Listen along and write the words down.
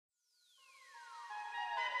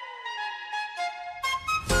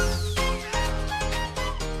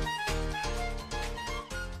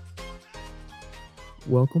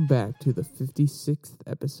Welcome back to the 56th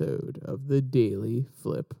episode of the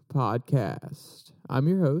DailyFlip podcast. I'm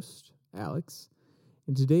your host, Alex,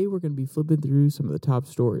 and today we're going to be flipping through some of the top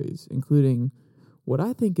stories, including what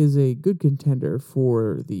I think is a good contender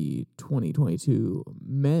for the 2022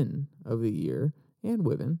 Men of the Year and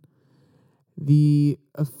women, the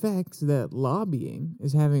effects that lobbying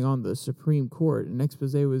is having on the Supreme Court. An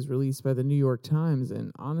expose was released by the New York Times,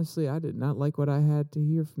 and honestly, I did not like what I had to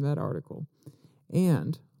hear from that article.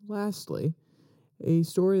 And lastly, a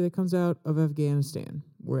story that comes out of Afghanistan,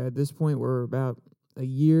 where at this point we're about a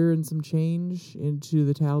year and some change into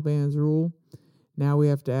the Taliban's rule. Now we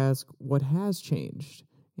have to ask, what has changed,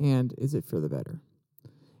 and is it for the better?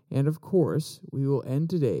 And of course, we will end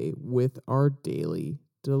today with our Daily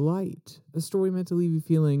Delight, a story meant to leave you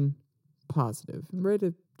feeling positive and ready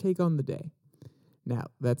to take on the day. Now,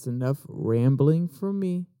 that's enough rambling from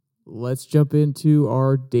me. Let's jump into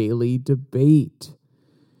our daily debate.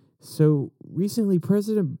 So recently,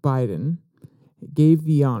 President Biden gave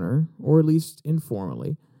the honor, or at least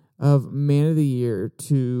informally, of Man of the Year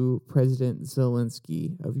to President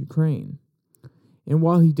Zelensky of Ukraine. And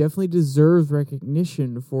while he definitely deserves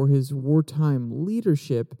recognition for his wartime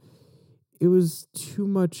leadership, it was too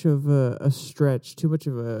much of a stretch, too much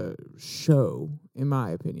of a show, in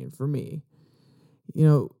my opinion, for me. You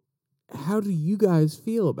know, how do you guys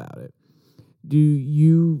feel about it? Do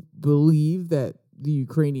you believe that the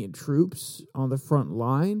Ukrainian troops on the front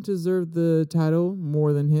line deserve the title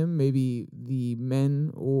more than him? Maybe the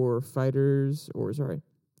men or fighters,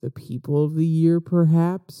 the people of the year,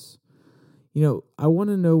 perhaps? You know, I want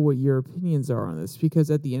to know what your opinions are on this,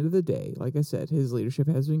 because at the end of the day, like I said, his leadership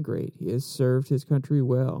has been great. He has served his country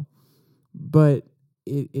well. But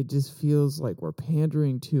it just feels like we're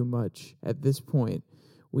pandering too much at this point.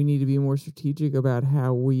 We need to be more strategic about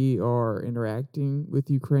how we are interacting with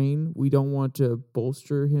Ukraine. We don't want to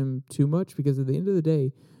bolster him too much, because at the end of the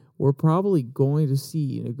day, we're probably going to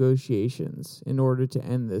see negotiations in order to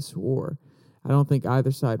end this war. I don't think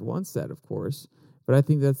either side wants that, of course, but I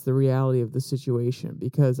think that's the reality of the situation,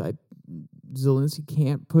 because Zelensky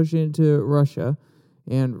can't push into Russia,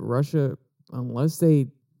 and Russia, unless they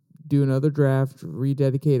do another draft,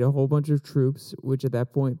 rededicate a whole bunch of troops, which at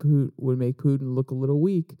that point would make Putin look a little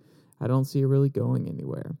weak, I don't see it really going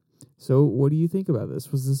anywhere. So what do you think about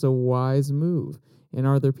this? Was this a wise move? And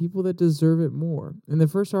are there people that deserve it more? And the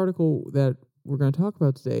first article that we're going to talk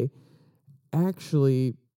about today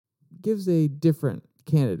actually gives a different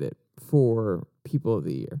candidate for People of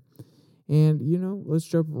the Year. And, let's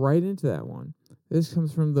jump right into that one. This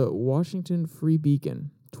comes from the Washington Free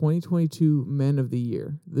Beacon. 2022 Men of the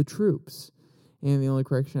Year, the troops. And the only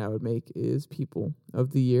correction I would make is People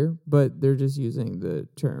of the Year, but they're just using the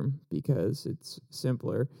term because it's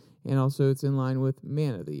simpler, and also it's in line with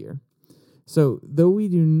Man of the Year. So, though we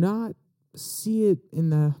do not see it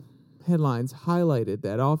in the headlines highlighted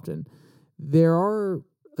that often, there are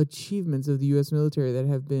achievements of the U.S. military that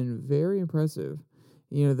have been very impressive.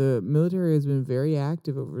 The military has been very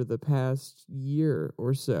active over the past year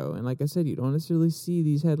or so. And like I said, you don't necessarily see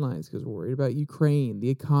these headlines because we're worried about Ukraine, the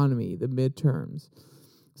economy, the midterms.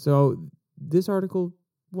 So this article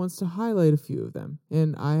wants to highlight a few of them.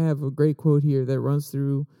 And I have a great quote here that runs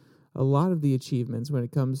through a lot of the achievements when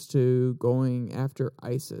it comes to going after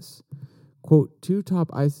ISIS. Quote, 2 top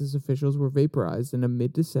ISIS officials were vaporized in a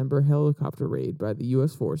mid-December helicopter raid by the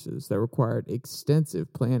U.S. forces that required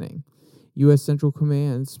extensive planning. U.S. Central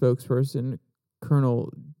Command spokesperson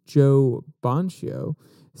Colonel Joe Boncio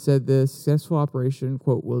said the successful operation,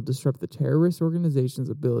 quote, will disrupt the terrorist organization's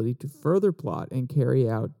ability to further plot and carry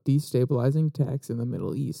out destabilizing attacks in the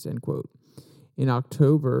Middle East, end quote. In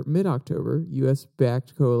mid-October,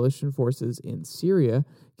 U.S.-backed coalition forces in Syria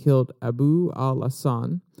killed Abu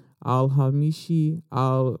al-Hassan al-Hamishi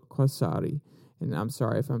al-Qasari, and I'm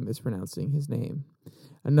sorry if I'm mispronouncing his name,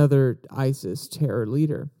 another ISIS terror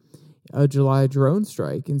leader. A July drone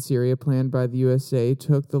strike in Syria planned by the USA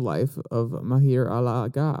took the life of Mahir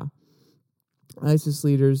al-Agha, ISIS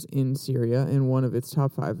leaders in Syria and one of its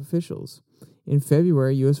top 5 officials. In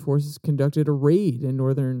February, U.S. forces conducted a raid in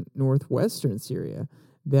northwestern Syria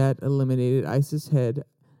that eliminated ISIS head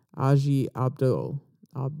Aji Abdul,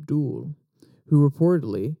 who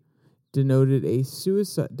reportedly detonated a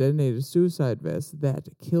suicide vest that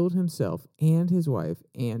killed himself and his wife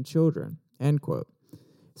and children, end quote.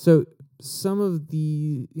 So some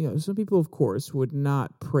people, of course, would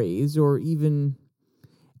not praise or even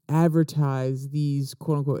advertise these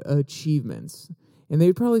quote-unquote achievements. And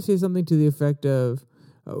they'd probably say something to the effect of,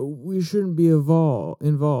 we shouldn't be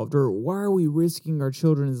involved, or why are we risking our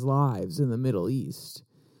children's lives in the Middle East?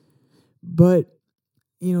 But,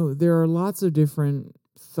 there are lots of different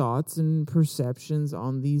thoughts and perceptions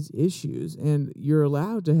on these issues, and you're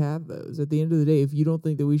allowed to have those. At the end of the day, if you don't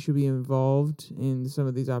think that we should be involved in some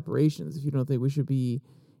of these operations, if you don't think we should be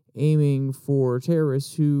aiming for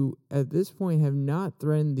terrorists who at this point have not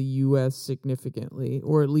threatened the U.S. significantly,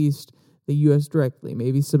 or at least the U.S. directly,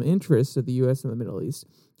 maybe some interest of the U.S. in the Middle East,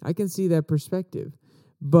 I can see that perspective.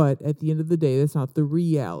 But at the end of the day, that's not the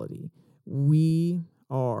reality. We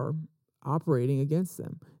are operating against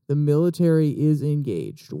them. The military is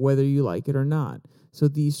engaged, whether you like it or not. So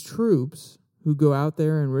these troops who go out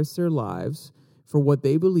there and risk their lives for what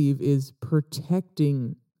they believe is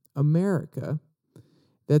protecting America,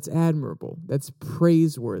 that's admirable. That's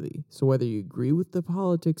praiseworthy. So whether you agree with the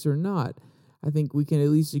politics or not, I think we can at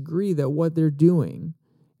least agree that what they're doing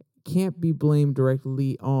can't be blamed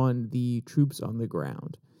directly on the troops on the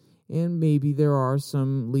ground. And maybe there are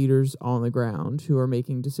some leaders on the ground who are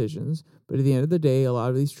making decisions, but at the end of the day, a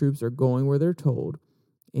lot of these troops are going where they're told,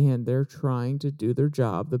 and they're trying to do their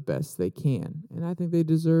job the best they can. And I think they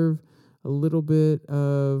deserve a little bit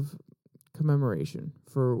of commemoration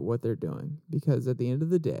for what they're doing, because at the end of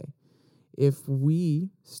the day, if we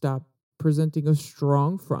stop presenting a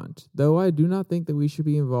strong front, though I do not think that we should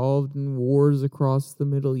be involved in wars across the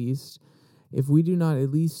Middle East, if we do not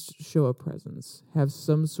at least show a presence, have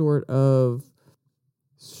some sort of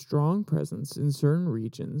strong presence in certain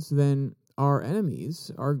regions, then our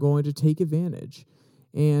enemies are going to take advantage.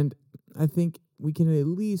 And I think we can at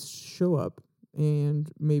least show up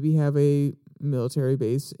and maybe have a military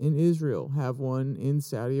base in Israel, have one in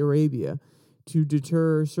Saudi Arabia, to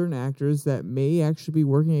deter certain actors that may actually be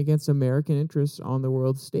working against American interests on the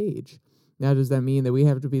world stage. Now, does that mean that we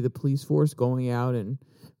have to be the police force going out and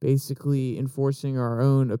basically enforcing our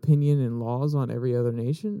own opinion and laws on every other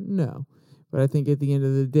nation? No. But I think at the end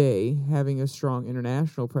of the day, having a strong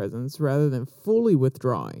international presence rather than fully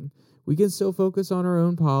withdrawing, we can still focus on our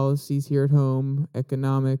own policies here at home,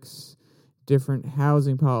 economics, different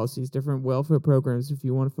housing policies, different welfare programs, if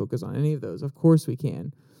you want to focus on any of those. Of course we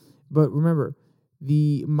can. But remember,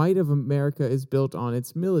 the might of America is built on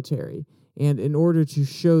its military. And in order to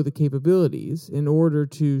show the capabilities, in order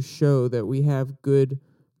to show that we have good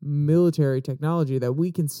military technology that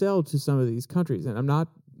we can sell to some of these countries, and I'm not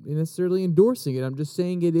necessarily endorsing it, I'm just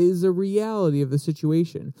saying it is a reality of the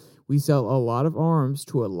situation. We sell a lot of arms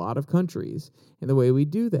to a lot of countries, and the way we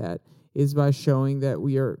do that is by showing that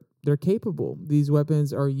they're capable. These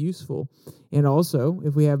weapons are useful. And also,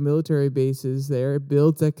 if we have military bases there, it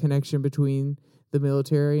builds that connection between the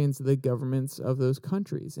military and the governments of those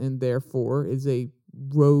countries, and therefore is a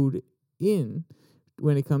road in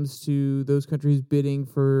when it comes to those countries bidding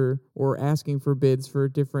for or asking for bids for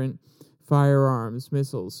different firearms,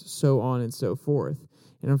 missiles, so on and so forth.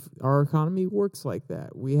 And if our economy works like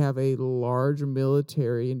that, we have a large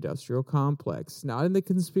military industrial complex, not in the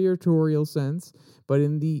conspiratorial sense, but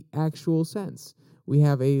in the actual sense. We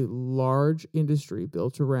have a large industry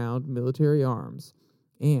built around military arms.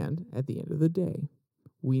 And at the end of the day,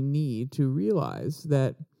 we need to realize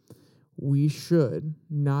that we should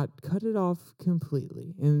not cut it off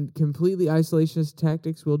completely. And completely isolationist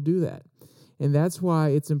tactics will do that. And that's why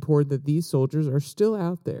it's important that these soldiers are still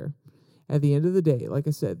out there. At the end of the day, like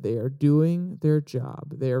I said, they are doing their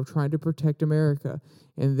job. They are trying to protect America.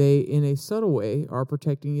 And they, in a subtle way, are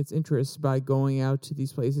protecting its interests by going out to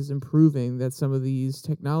these places and proving that some of these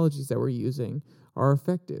technologies that we're using are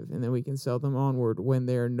effective. And then we can sell them onward when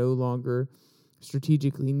they are no longer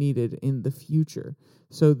strategically needed in the future.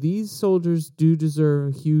 So these soldiers do deserve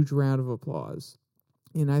a huge round of applause.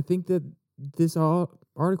 And I think that this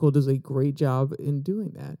article does a great job in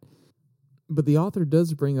doing that. But the author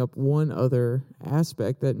does bring up one other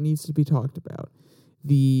aspect that needs to be talked about.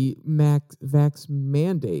 The vax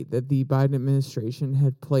mandate that the Biden administration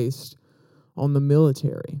had placed on the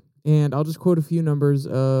military. And I'll just quote a few numbers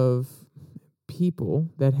of people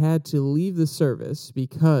that had to leave the service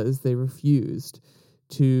because they refused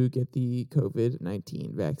to get the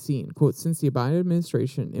COVID-19 vaccine. Quote, since the Biden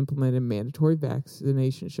administration implemented mandatory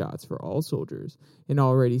vaccination shots for all soldiers, an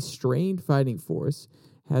already strained fighting force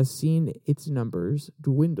has seen its numbers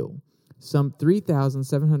dwindle. Some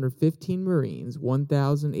 3,715 Marines,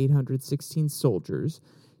 1,816 soldiers,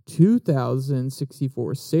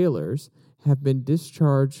 2,064 sailors have been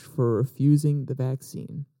discharged for refusing the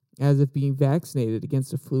vaccine, as if being vaccinated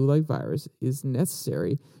against a flu-like virus is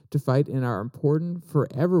necessary to fight in our important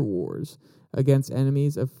forever wars against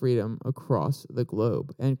enemies of freedom across the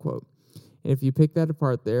globe, end quote. And if you pick that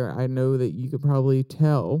apart there, I know that you could probably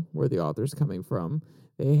tell where the author's coming from.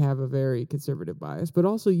 They have a very conservative bias, but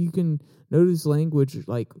also you can notice language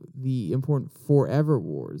like the important forever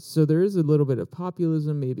wars. So there is a little bit of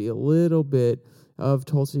populism, maybe a little bit of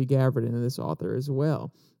Tulsi Gabbard and this author as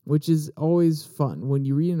well, which is always fun when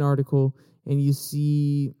you read an article and you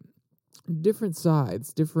see different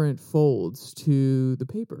sides, different folds to the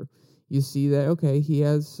paper. You see that, okay, he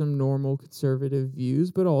has some normal conservative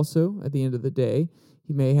views, but also, at the end of the day,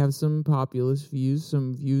 he may have some populist views,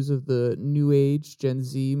 some views of the new age, Gen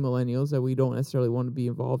Z, millennials, that we don't necessarily want to be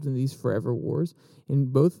involved in these forever wars.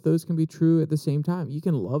 And both of those can be true at the same time. You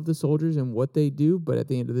can love the soldiers and what they do, but at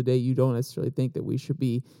the end of the day, you don't necessarily think that we should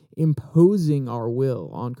be imposing our will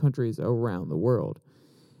on countries around the world.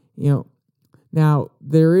 Now,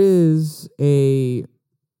 there is a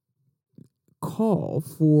call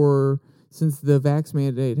for, since the vax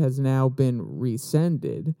mandate has now been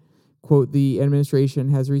rescinded, quote, the administration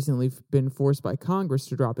has recently been forced by Congress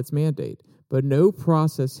to drop its mandate, but no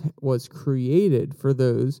process was created for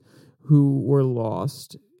those who were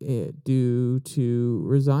lost due to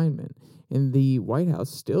resignment. And the White House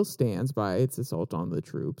still stands by its assault on the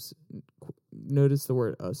troops. Notice the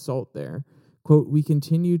word assault there. Quote, we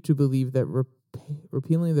continue to believe that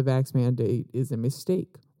repealing the vax mandate is a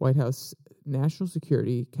mistake, White House National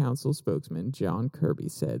Security Council spokesman John Kirby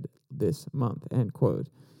said this month, end quote.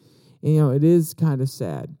 And, it is kind of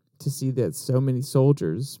sad to see that so many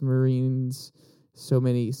soldiers, Marines, so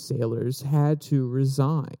many sailors had to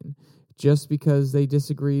resign just because they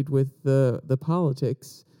disagreed with the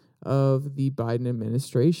politics of the Biden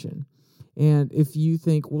administration. And if you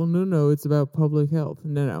think, well, no, it's about public health.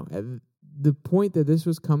 No. At the point that this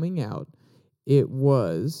was coming out, it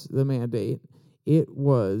was the mandate. It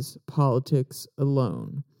was politics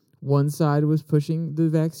alone. One side was pushing the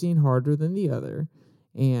vaccine harder than the other,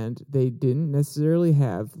 and they didn't necessarily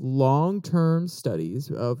have long-term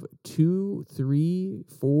studies of 2, 3,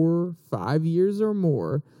 4, 5 years or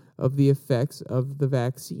more of the effects of the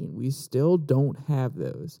vaccine. We still don't have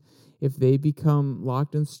those. If they become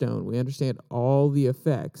locked in stone, we understand all the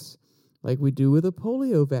effects, like we do with a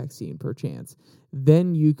polio vaccine, perchance,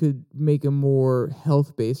 then you could make a more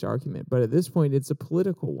health-based argument. But at this point, it's a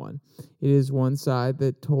political one. It is one side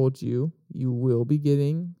that told you will be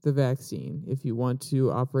getting the vaccine if you want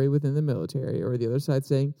to operate within the military, or the other side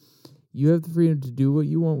saying you have the freedom to do what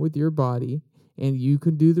you want with your body, and you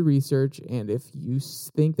can do the research, and if you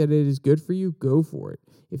think that it is good for you, go for it.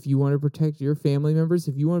 If you want to protect your family members,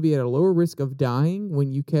 if you want to be at a lower risk of dying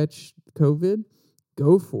when you catch COVID,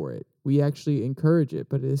 go for it. We actually encourage it,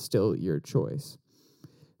 but it is still your choice.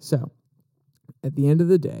 So, at the end of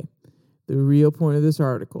the day, the real point of this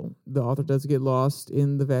article, the author does get lost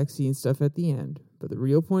in the vaccine stuff at the end, but the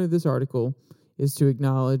real point of this article is to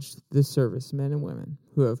acknowledge the servicemen and women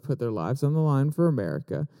who have put their lives on the line for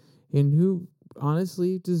America and who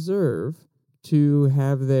honestly deserve to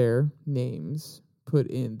have their names put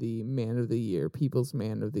in the Man of the Year, People's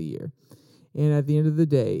Man of the Year. And at the end of the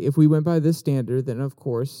day, if we went by this standard, then of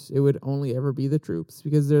course it would only ever be the troops,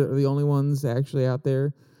 because they're the only ones actually out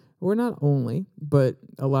there. Or not only, but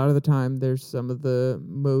a lot of the time there's some of the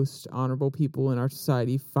most honorable people in our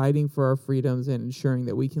society fighting for our freedoms and ensuring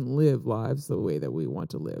that we can live lives the way that we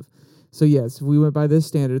want to live. So yes, if we went by this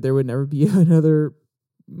standard, there would never be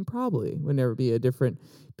probably would never be a different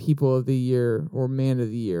People of the Year or Man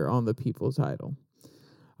of the Year on the People title.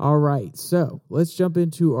 All right, so let's jump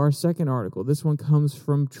into our second article. This one comes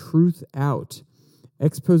from Truth Out.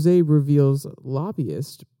 Expose reveals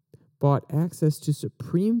Lobbyist bought access to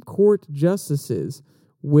Supreme Court justices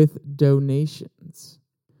with donations.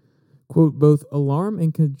 Quote, both alarm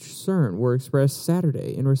and concern were expressed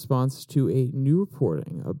Saturday in response to a new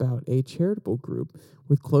reporting about a charitable group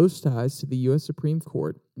with close ties to the U.S. Supreme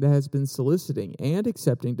Court that has been soliciting and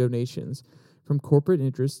accepting donations from corporate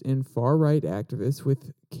interests in far-right activists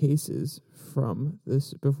with cases from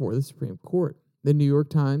this before the Supreme Court. The New York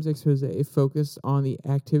Times expose focused on the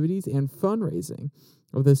activities and fundraising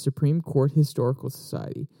of the Supreme Court Historical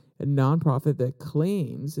Society, a nonprofit that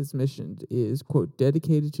claims its mission is, quote,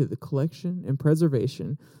 dedicated to the collection and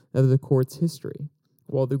preservation of the court's history.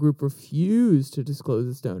 While the group refused to disclose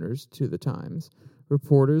its donors to the Times,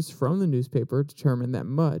 reporters from the newspaper determined that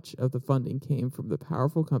much of the funding came from the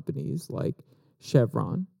powerful companies like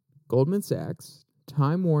Chevron, Goldman Sachs,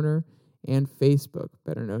 Time Warner, and Facebook,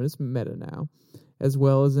 better known as Meta now, as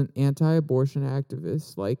well as an anti-abortion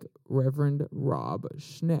activist like Reverend Rob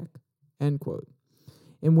Schneck, end quote.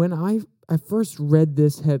 And when I first read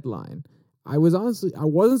this headline, I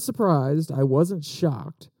wasn't surprised, I wasn't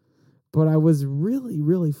shocked, but I was really,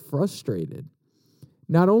 really frustrated.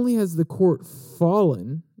 Not only has the court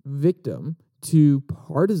fallen victim to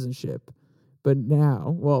partisanship, but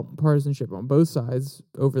now, partisanship on both sides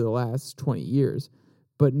over the last 20 years,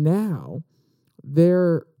 but now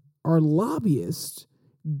there are lobbyists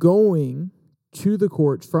going to the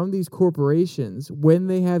court from these corporations when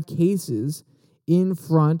they have cases in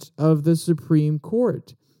front of the Supreme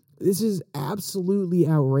Court. This is absolutely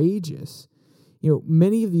outrageous.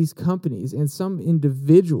 Many of these companies and some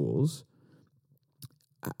individuals,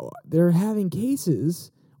 they're having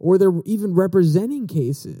cases, or they're even representing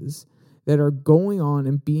cases that are going on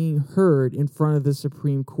and being heard in front of the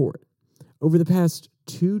Supreme Court. Over the past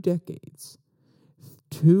 2 decades,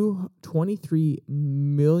 $23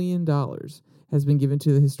 million has been given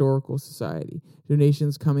to the Historical Society.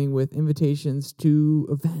 Donations coming with invitations to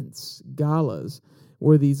events, galas,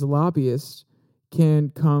 where these lobbyists can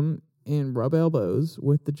come and rub elbows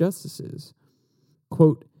with the justices.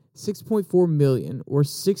 Quote, 6.4 million, or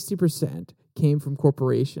 60%, came from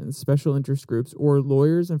corporations, special interest groups, or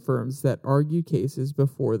lawyers and firms that argue cases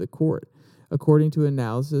before the court, according to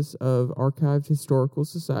analysis of archived Historical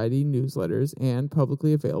Society newsletters and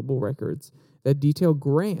publicly available records that detail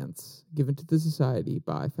grants given to the society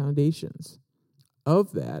by foundations.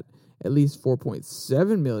 Of that, at least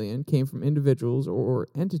 4.7 million came from individuals or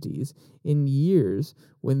entities in years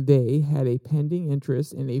when they had a pending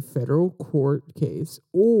interest in a federal court case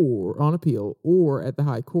or on appeal or at the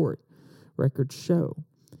high court. Records show.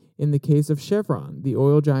 In the case of Chevron, the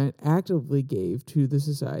oil giant actively gave to the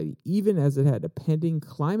society even as it had a pending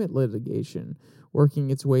climate litigation working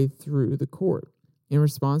its way through the court. In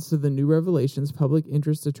response to the new revelations, public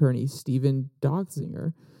interest attorney Stephen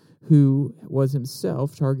Dotzinger, who was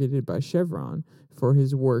himself targeted by Chevron for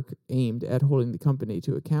his work aimed at holding the company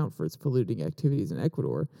to account for its polluting activities in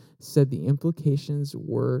Ecuador, said the implications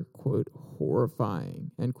were, quote,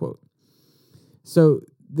 horrifying, end quote. So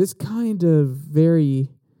this kind of very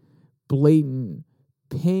blatant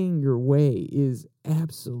paying your way is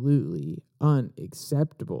absolutely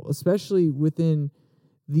unacceptable, especially within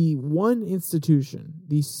the one institution,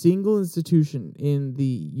 the single institution in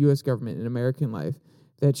the U.S. government in American life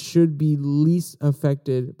that should be least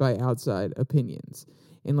affected by outside opinions.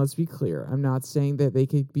 And let's be clear, I'm not saying that they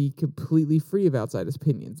could be completely free of outside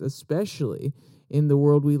opinions, especially in the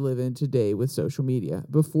world we live in today with social media.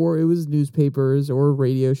 Before, it was newspapers or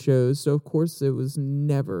radio shows, so of course it was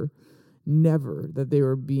never that they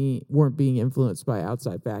weren't being influenced by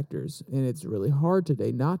outside factors, and it's really hard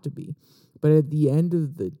today not to be. But at the end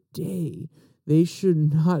of the day, they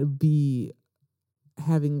should not be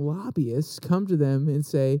having lobbyists come to them and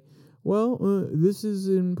say, well, this is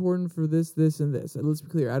important for this, and this. And let's be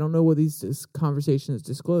clear, I don't know what these conversations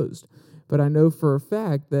disclosed, but I know for a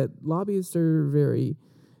fact that lobbyists are very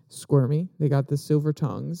squirmy. They got the silver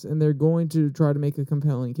tongues, and they're going to try to make a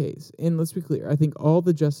compelling case. And let's be clear, I think all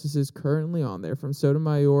the justices currently on there, from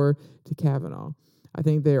Sotomayor to Kavanaugh, I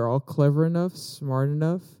think they are all clever enough, smart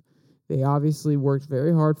enough. They obviously worked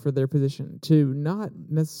very hard for their position to not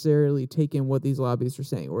necessarily take in what these lobbyists are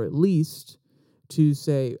saying, or at least to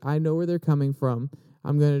say, I know where they're coming from.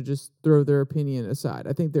 I'm going to just throw their opinion aside.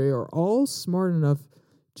 I think they are all smart enough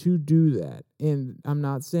to do that. And I'm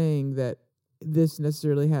not saying that this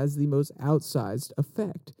necessarily has the most outsized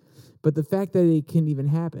effect. But the fact that it can even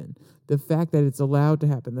happen, the fact that it's allowed to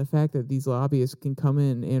happen, the fact that these lobbyists can come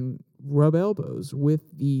in and rub elbows with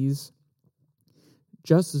these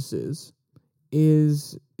justices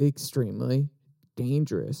is extremely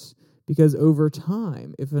dangerous, because over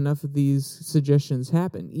time, if enough of these suggestions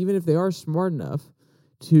happen, even if they are smart enough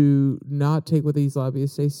to not take what these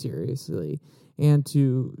lobbyists say seriously and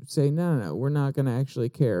to say, no, we're not going to actually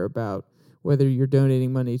care about whether you're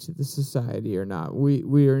donating money to the society or not.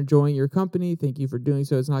 We are enjoying your company. Thank you for doing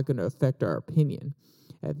so. It's not going to affect our opinion.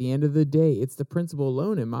 At the end of the day, it's the principle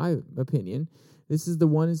alone, in my opinion. This is the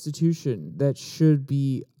one institution that should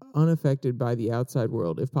be unaffected by the outside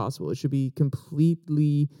world, if possible. It should be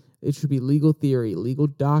legal theory, legal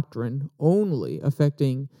doctrine only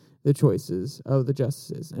affecting the choices of the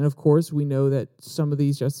justices. And of course, we know that some of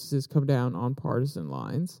these justices come down on partisan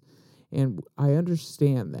lines, and I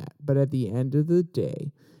understand that. But at the end of the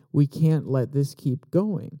day, we can't let this keep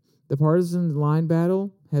going. The partisan line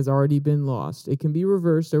battle has already been lost. It can be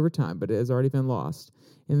reversed over time, but it has already been lost.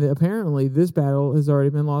 And apparently, this battle has already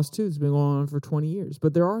been lost, too. It's been going on for 20 years.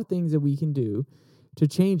 But there are things that we can do to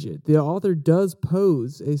change it. The author does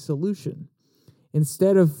pose a solution.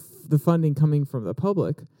 Instead of the funding coming from the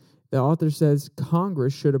public, the author says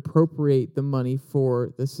Congress should appropriate the money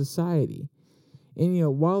for the society.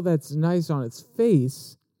 And, while that's nice on its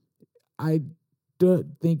face, I do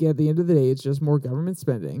think at the end of the day, it's just more government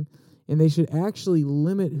spending. And they should actually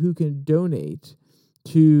limit who can donate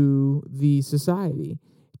to the society,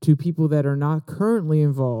 to people that are not currently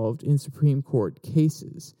involved in Supreme Court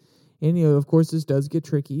cases. And, of course, this does get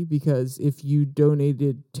tricky, because if you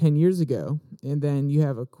donated 10 years ago and then you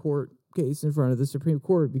have a court case in front of the Supreme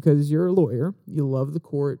Court because you're a lawyer, you love the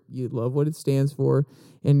court, you love what it stands for,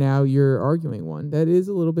 and now you're arguing one. That is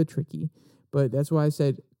a little bit tricky, but that's why I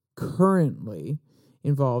said currently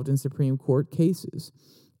involved in Supreme Court cases.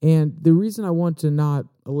 And the reason I want to not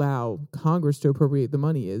allow Congress to appropriate the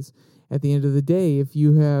money is, at the end of the day, if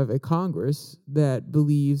you have a Congress that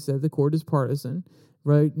believes that the court is partisan,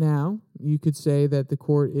 right now you could say that the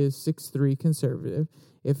court is 6-3 conservative.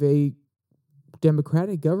 If a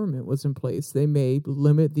Democratic government was in place, they may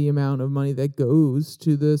limit the amount of money that goes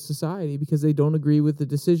to the society because they don't agree with the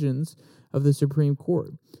decisions of the Supreme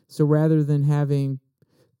Court. So rather than having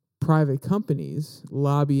private companies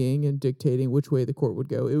lobbying and dictating which way the court would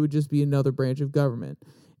go, it would just be another branch of government.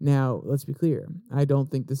 Now, let's be clear. I don't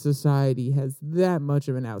think the society has that much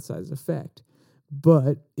of an outsized effect.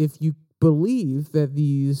 But if you believe that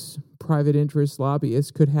these private interest lobbyists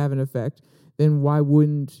could have an effect, then why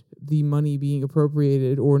wouldn't the money being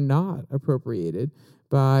appropriated or not appropriated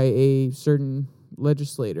by a certain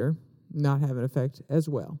legislator not have an effect as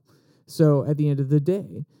well? So at the end of the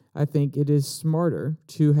day, I think it is smarter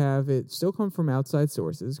to have it still come from outside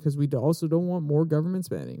sources because we also don't want more government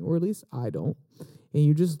spending, or at least I don't. And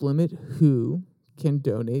you just limit who can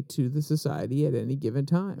donate to the society at any given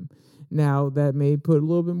time. Now, that may put a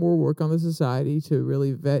little bit more work on the society to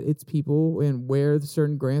really vet its people and where the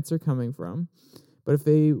certain grants are coming from. But if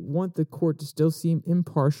they want the court to still seem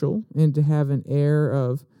impartial and to have an air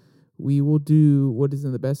of, we will do what is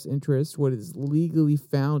in the best interest, what is legally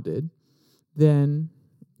founded, then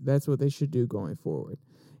that's what they should do going forward.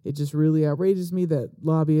 It just really outrages me that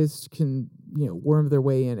lobbyists can, worm their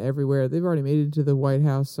way in everywhere. They've already made it into the White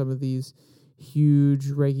House, some of these huge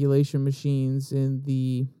regulation machines in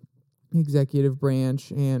the executive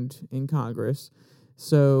branch and in Congress.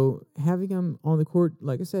 So having them on the court,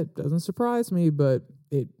 like I said, doesn't surprise me, but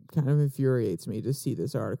it kind of infuriates me to see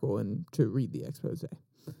this article and to read the expose.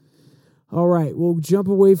 All right, we'll jump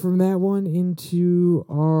away from that one into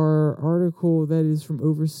our article that is from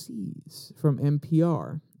overseas, from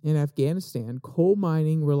NPR. In Afghanistan, coal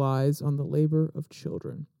mining relies on the labor of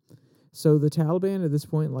children. So the Taliban at this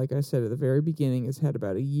point, like I said at the very beginning, has had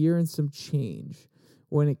about a year and some change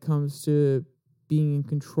when it comes to being in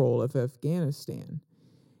control of Afghanistan.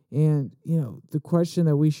 And, the question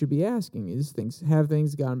that we should be asking is, have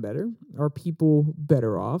things gotten better? Are people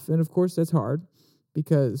better off? And, of course, that's hard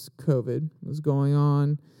because COVID was going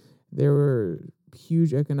on. There were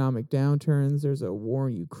huge economic downturns. There's a war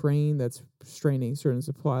in Ukraine that's straining certain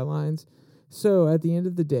supply lines. So at the end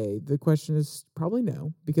of the day, the question is probably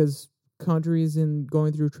no, because countries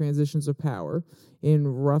going through transitions of power in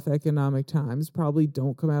rough economic times probably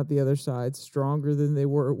don't come out the other side stronger than they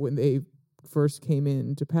were when they first came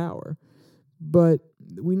into power. But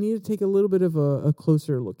we need to take a little bit of a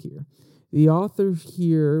closer look here. The author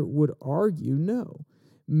here would argue no.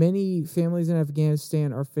 Many families in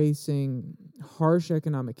Afghanistan are facing harsh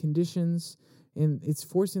economic conditions, and it's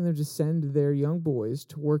forcing them to send their young boys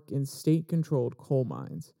to work in state-controlled coal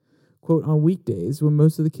mines. Quote, on weekdays, when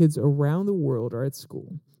most of the kids around the world are at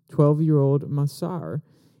school, 12-year-old Masar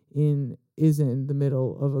is in the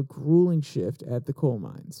middle of a grueling shift at the coal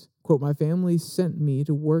mines. Quote, my family sent me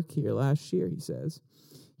to work here last year, he says.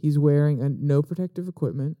 He's wearing no protective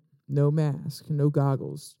equipment, no mask, no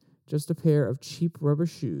goggles, just a pair of cheap rubber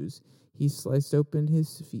shoes. He sliced open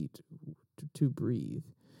his feet to breathe,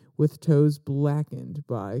 with toes blackened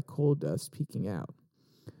by coal dust peeking out.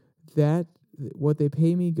 That what they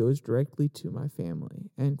pay me goes directly to my family,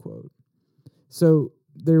 end quote. So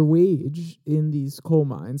their wage in these coal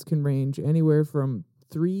mines can range anywhere from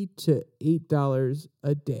 $3 to $8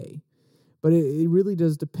 a day. But it really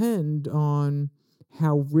does depend on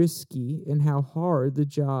how risky and how hard the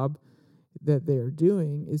job that they're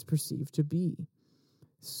doing is perceived to be.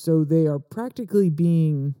 So they are practically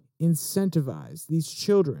being incentivized, these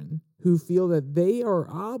children who feel that they are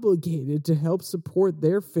obligated to help support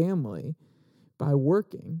their family by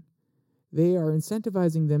working. They are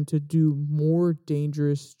incentivizing them to do more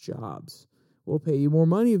dangerous jobs. We'll pay you more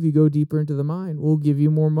money if you go deeper into the mine. We'll give you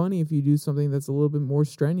more money if you do something that's a little bit more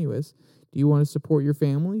strenuous. Do you want to support your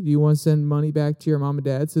family? Do you want to send money back to your mom and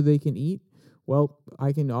dad so they can eat? Well,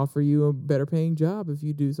 I can offer you a better paying job if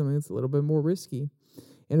you do something that's a little bit more risky.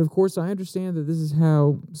 And of course, I understand that this is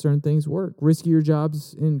how certain things work. Riskier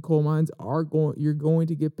jobs in coal mines you're going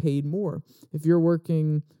to get paid more. If you're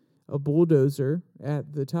working a bulldozer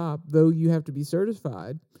at the top, though you have to be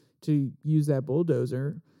certified to use that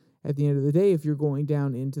bulldozer, at the end of the day, if you're going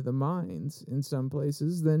down into the mines in some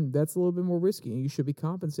places, then that's a little bit more risky, and you should be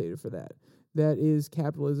compensated for that. That is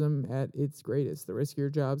capitalism at its greatest. The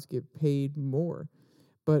riskier jobs get paid more.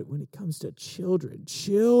 But when it comes to children,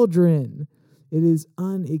 it is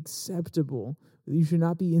unacceptable. You should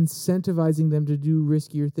not be incentivizing them to do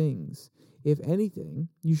riskier things. If anything,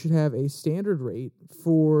 you should have a standard rate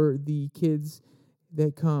for the kids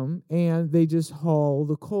that come and they just haul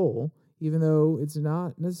the coal, even though it's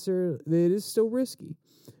not necessarily, it is still risky.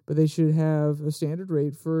 But they should have a standard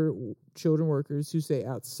rate for children workers who stay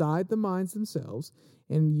outside the mines themselves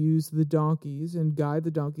and use the donkeys and guide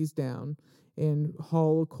the donkeys down and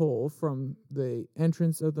haul coal from the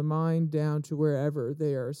entrance of the mine down to wherever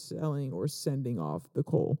they are selling or sending off the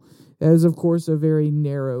coal. That is, of course, a very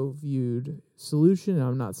narrow-viewed solution.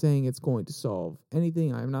 I'm not saying it's going to solve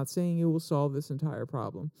anything. I'm not saying it will solve this entire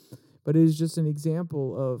problem. But it is just an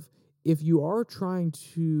example of, if you are trying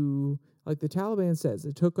to, like the Taliban says,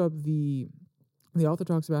 it took up the author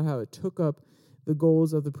talks about how it took up the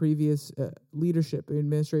goals of the previous leadership and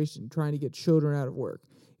administration trying to get children out of work.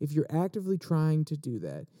 If you're actively trying to do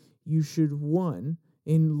that, you should, one,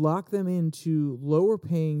 lock them into lower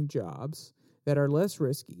paying jobs that are less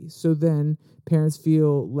risky, so then parents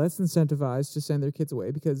feel less incentivized to send their kids away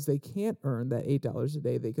because they can't earn that $8 a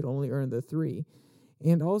day. They could only earn the $3.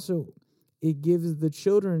 And also, it gives the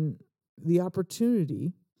children the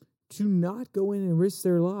opportunity to not go in and risk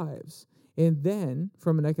their lives. And then,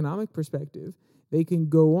 from an economic perspective, they can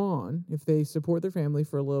go on. If they support their family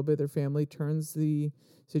for a little bit, their family turns the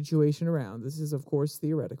situation around. This is, of course,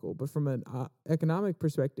 theoretical, but from an economic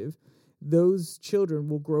perspective, those children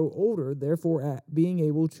will grow older, therefore being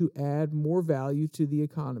able to add more value to the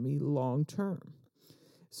economy long term.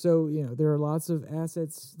 So, there are lots of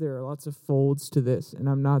assets, there are lots of folds to this, and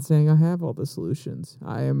I'm not saying I have all the solutions.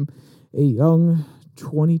 I am a young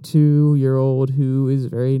 22-year-old who is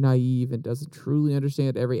very naive and doesn't truly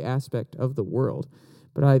understand every aspect of the world.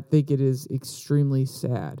 But I think it is extremely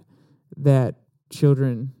sad that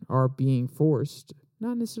children are being forced,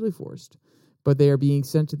 not necessarily forced, but they are being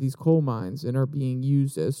sent to these coal mines and are being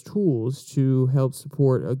used as tools to help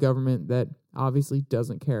support a government that obviously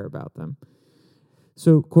doesn't care about them.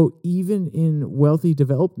 So, quote, even in wealthy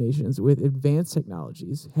developed nations with advanced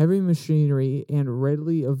technologies, heavy machinery, and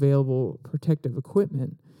readily available protective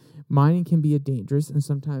equipment, mining can be a dangerous and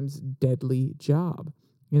sometimes deadly job.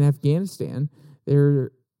 In Afghanistan,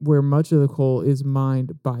 where much of the coal is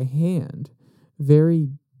mined by hand, the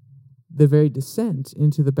very descent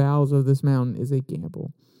into the bowels of this mountain is a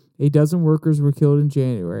gamble. A dozen workers were killed in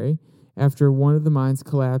January after one of the mines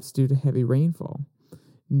collapsed due to heavy rainfall.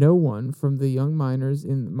 No one from the young miners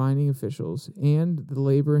and mining officials and the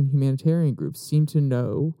labor and humanitarian groups seem to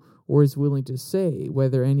know or is willing to say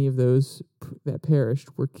whether any of those that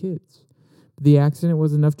perished were kids. The accident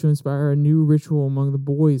was enough to inspire a new ritual among the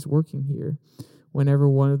boys working here. Whenever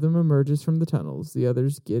one of them emerges from the tunnels, the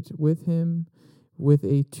others get with him with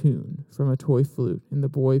a tune from a toy flute, and the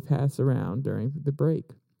boy passes around during the break,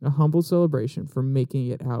 a humble celebration for making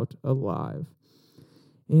it out alive.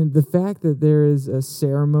 And the fact that there is a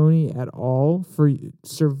ceremony at all for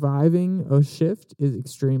surviving a shift is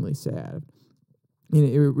extremely sad. And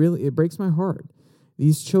it breaks my heart.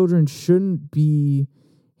 These children shouldn't be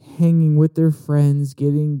hanging with their friends,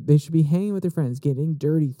 they should be hanging with their friends, getting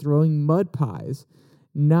dirty, throwing mud pies,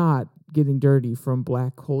 not getting dirty from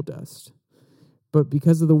black coal dust. But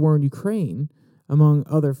because of the war in Ukraine, among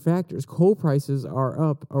other factors, coal prices are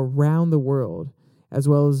up around the world, as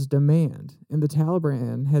well as demand. And the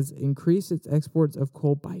Taliban has increased its exports of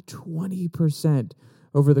coal by 20%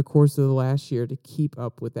 over the course of the last year to keep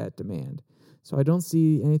up with that demand. So I don't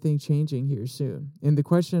see anything changing here soon. And the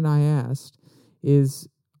question I asked is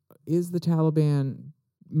the Taliban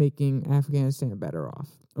making Afghanistan better off?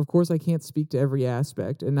 Of course, I can't speak to every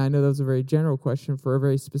aspect, and I know that was a very general question for a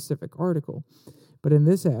very specific article. But in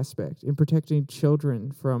this aspect, in protecting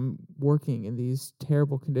children from working in these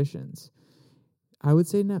terrible conditions, I would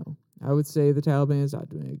say no. I would say the Taliban is not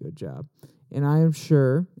doing a good job. And I am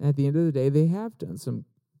sure at the end of the day, they have done some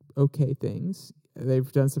okay things. They've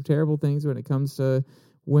done some terrible things when it comes to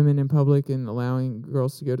women in public and allowing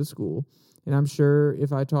girls to go to school. And I'm sure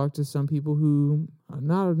if I talk to some people who are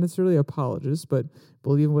not necessarily apologists, but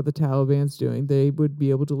believe in what the Taliban's doing, they would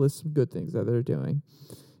be able to list some good things that they're doing.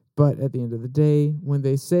 But at the end of the day, when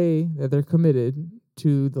they say that they're committed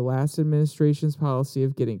to the last administration's policy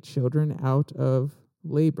of getting children out of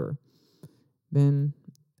labor, then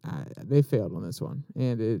they failed on this one,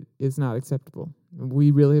 and it is not acceptable. We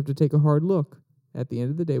really have to take a hard look. At the end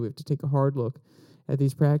of the day, we have to take a hard look at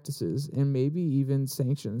these practices and maybe even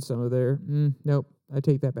sanction some of their, nope, I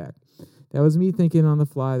take that back. That was me thinking on the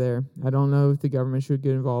fly there. I don't know if the government should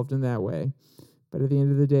get involved in that way. But at the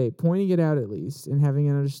end of the day, pointing it out at least and having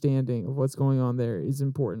an understanding of what's going on there is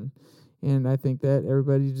important. And I think that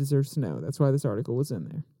everybody deserves to know. That's why this article was in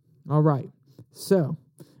there. All right. So,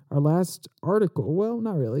 our last article, well,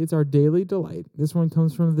 not really. It's our Daily Delight. This one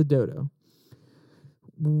comes from the Dodo.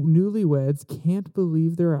 Newlyweds can't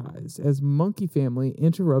believe their eyes as monkey family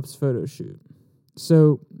interrupts photo shoot.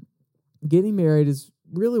 So, getting married is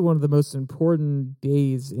really one of the most important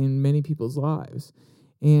days in many people's lives.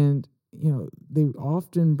 And, they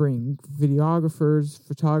often bring videographers,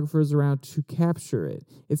 photographers around to capture it.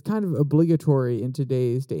 It's kind of obligatory in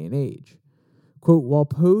today's day and age. Quote, while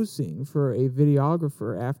posing for a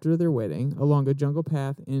videographer after their wedding along a jungle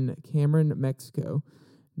path in Cameron, Mexico,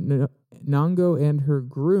 Nango and her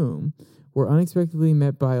groom were unexpectedly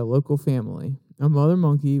met by a local family, a mother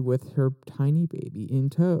monkey with her tiny baby in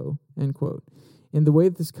tow, end quote. And the way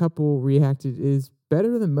that this couple reacted is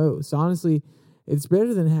better than most. Honestly, it's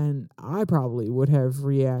better than I probably would have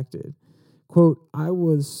reacted. Quote, I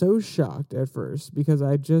was so shocked at first because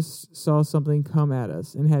I just saw something come at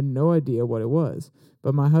us and had no idea what it was.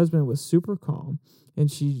 But my husband was super calm,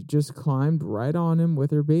 and she just climbed right on him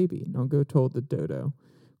with her baby, Nango told the Dodo.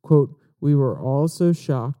 Quote, we were all so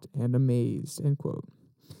shocked and amazed, end quote.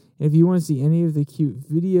 And if you want to see any of the cute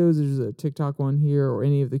videos, there's a TikTok one here, or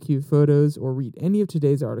any of the cute photos, or read any of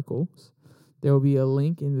today's articles, there will be a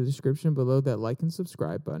link in the description below that like and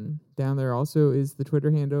subscribe button. Down there also is the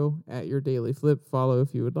Twitter handle @YourDailyFlip. Follow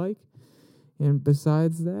if you would like. And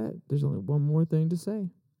besides that, there's only one more thing to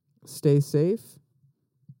say. Stay safe.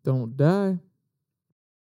 Don't die.